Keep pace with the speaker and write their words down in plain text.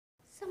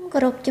គោ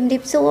រពជំរា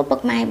បសួរពុក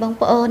ម៉ែបង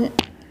ប្អូន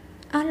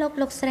អស់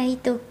លោកស្រី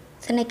ទូ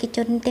សនិកជ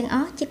នទាំងអ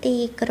ស់ជាទី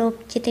គោរព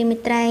ជាទីមេ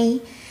ត្រី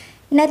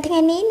នៅថ្ងៃ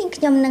នេះនាង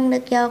ខ្ញុំនឹងលើ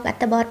កយកអ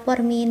ត្ថបទព័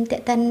ត៌មានទា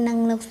ក់ទិននឹង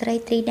លោកស្រី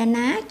ត្រីដា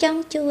ណាច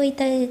ង់ជួយ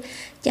ទៅ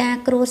ចា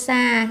គ្រួ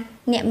សារ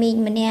អ្នកមីង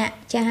ម្នាក់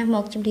ចាម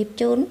កជំរាប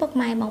ជូនពុក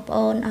ម៉ែបងប្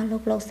អូនអស់លោ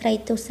កស្រី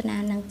ទស្សនា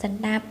នឹងសន្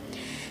តាប់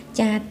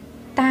ចា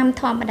តាម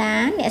ធម្មតា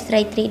អ្នកស្រី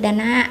ត្រីដា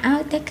ណាឲ្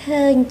យតែ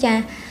ឃើញចា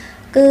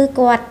គឺ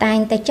គាត់តែង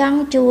តែចង់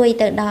ជួយ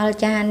ទៅដល់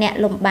ចាអ្នក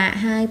លំបាក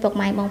ហើយពុក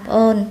ម៉ែបងប្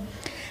អូន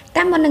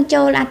តាមមុននឹង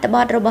ចូលអត្ថប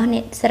ទរបស់អ្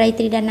នកស្រី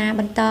ត្រីដាណា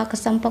បន្តក៏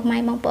សូមពុកម៉ែ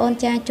បងប្អូន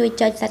ចាជួយ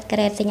ចុច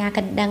Subscribe សញ្ញាក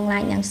ណ្ដឹង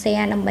Like និង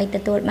Share ដើម្បីទ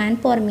ទួលបាន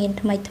ព័ត៌មាន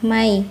ថ្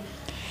មី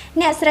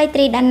អ្នកស្រីត្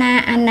រីដាណា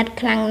អាណិត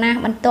ខ្លាំងណាស់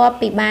បន្ទាប់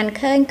ពីបាន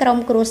ឃើញក្រុម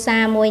គ្រួសា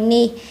រមួយ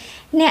នេះ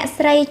អ្នក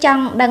ស្រីច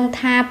ង់ដឹង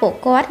ថាពួក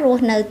គាត់រ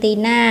ស់នៅទី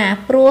ណា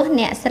ព្រោះ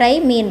អ្នកស្រី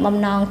មានបំ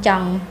ណងច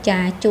ង់ចា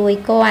ជួយ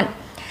គាត់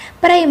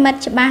ប្រិមិត្ត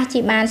ច្បាស់ជា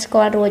បានស្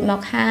គាល់រួចម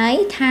កហើយ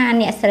ថា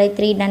អ្នកស្រី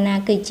ត្រីដាណា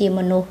គឺជាម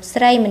នុស្ស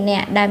ស្រីម្នា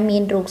ក់ដែលមា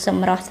នរូបស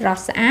ម្រស់ស្រ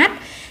ស់ស្អាត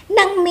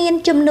និងមាន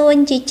ចំនួន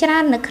ជាច្រើ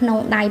ននៅក្នុង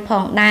ដៃផ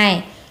ងដែរ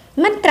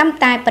មិនត្រឹម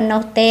តែប៉ុណ្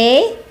ណោះទេ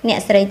អ្នក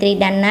ស្រីត្រី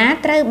ដាណា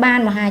ត្រូវបាន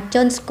មហាជ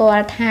នស្គា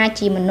ល់ថា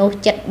ជាមនុស្ស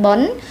ចិត្តបុ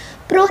ណ្យ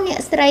ព្រោះអ្នក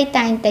ស្រី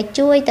តែងតែ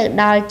ជួយទៅ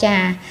ដល់ចា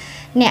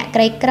អ្នក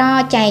ក្រីក្រ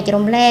ចែក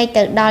រំលែក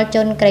ទៅដល់ជ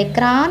នក្រី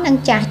ក្រនិង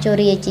ចាស់ជ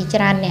រាជា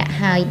ច្រើនអ្នក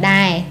ហើយ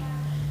ដែរ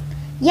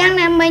យ៉ាង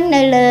ណាមិញ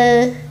នៅលើ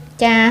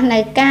ចានៅ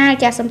កាល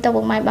ចាសំទោស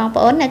ពុកម៉ែបង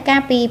ប្អូននៅកា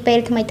លពីពេល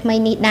ថ្មី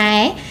នេះដែ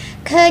រ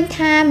ឃើញ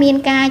ថាមាន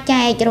ការ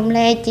ចែករំ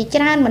លែកជា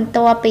ច្រើនបន្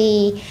ទាប់ពី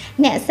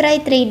អ្នកស្រី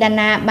ត្រីដា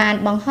ណាបាន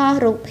បង្ហោះ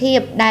រូបភាព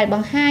ដែលប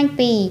ង្ហាញ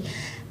ពី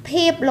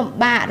ភាពលំ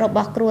បាករប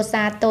ស់គ្រួ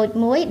សារតូច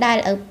មួយដែល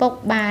ឪពុក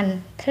បាន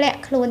ធ្លាក់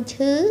ខ្លួន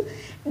ឈឺ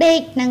ដេក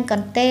នឹងក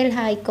ន្ទេល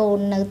ហើយកូន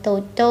នៅ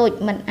តូច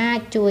មិនអាច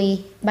ជួយ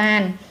បា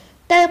ន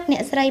ទើបអ្ន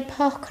កស្រី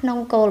ផុសក្នុង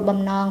គោលបំ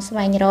ណងស្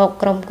វែងរក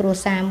ក្រុមគ្រួ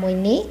សារមួយ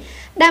នេះ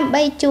ដើម្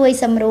បីជួយ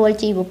សម្រួល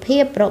ជីវភា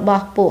ពរប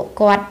ស់ពួក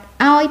គាត់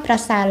ឲ្យប្រ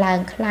សើរឡើង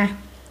ខ្លះ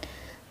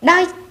ដោ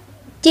យ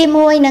ជា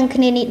មួយនឹង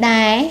គ្នានេះ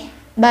ដែរ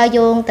បើ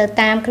យោងទៅ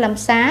តាមខ្លឹម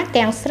សារ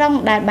ទាំងស្រុង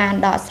ដែលបាន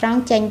ដកស្រង់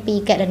ចេញពី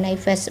កេរនី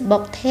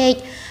Facebook Page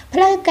ផ្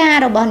លូវការ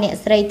របស់អ្នក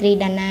ស្រីត្រី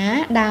ដាណា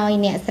ដោយ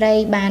អ្នកស្រី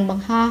បានប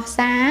ង្ហោះ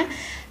សារ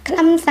ខ្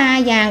លឹមសារ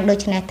យ៉ាងដូ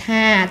ចនេះ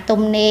ថា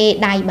ទំនេរ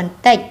ដៃបន្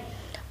តិច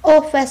អូ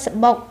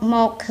Facebook ម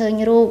កឃើញ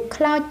រូប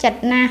ខ្លោចចិត្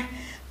តណាស់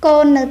កូ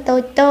ននៅតូ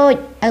ច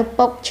ឪ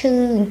ពុកឈឺ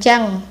អញ្ចឹ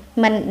ង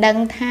មិនដឹង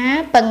ថា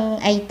ពឹង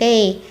អីទេ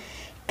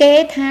គេ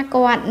ថា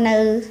គាត់នៅ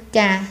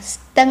ចាស្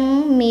ទឹង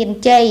មាន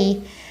ជ័យ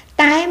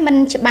តែមិន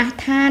ច្បាស់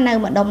ថានៅ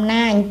ម្ដុំ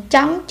ណាអញ្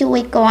ចឹងជួយ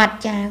គាត់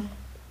ចា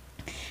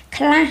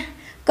ខ្លះ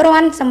គ្រា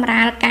ន់សម្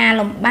រាលការ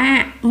លំបា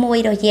កមួយ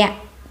រយៈ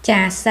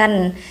ចាសិន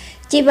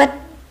ជីវិត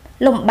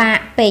លំបាក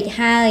ពេក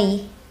ហើយ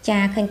ចា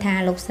ឃើញថា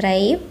លោកស្រី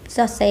ស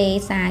រសេរ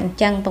សារអញ្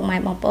ចឹងពុកម៉ែ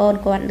បងប្អូន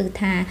គាត់ឮ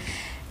ថា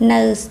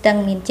នៅស្ទឹង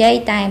មានជ័យ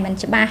តែមិន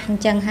ច្បាស់អ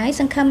ញ្ចឹងហើយ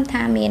សង្ឃឹម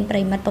ថាមានប្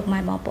រិមិត្តពុកម៉ែ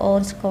បងប្អូ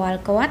នស្គាល់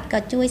គាត់ក៏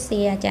ជួយ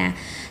សៀចា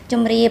ជ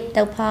ម្រាប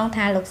ទៅផង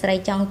ថាលោកស្រី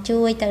ចង់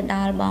ជួយទៅដ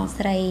ល់បង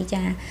ស្រី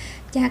ចា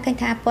ឃើញ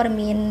ថាព័ត៌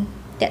មាន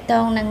តកត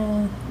ងនឹង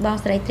បង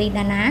ស្រីត្រី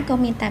ដាណាក៏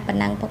មានតែប៉ុ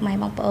ណ្ណឹងពុកម៉ែ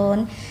បងប្អូន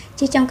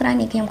ជាចុងក្រោយ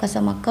នេះខ្ញុំក៏សូ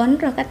មអរគុណ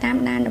រកតាម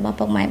ដានរបស់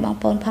ពុកម៉ែបង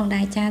ប្អូនផង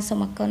ដែរចាសូម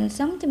អរគុណ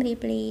សូមជម្រា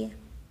បលា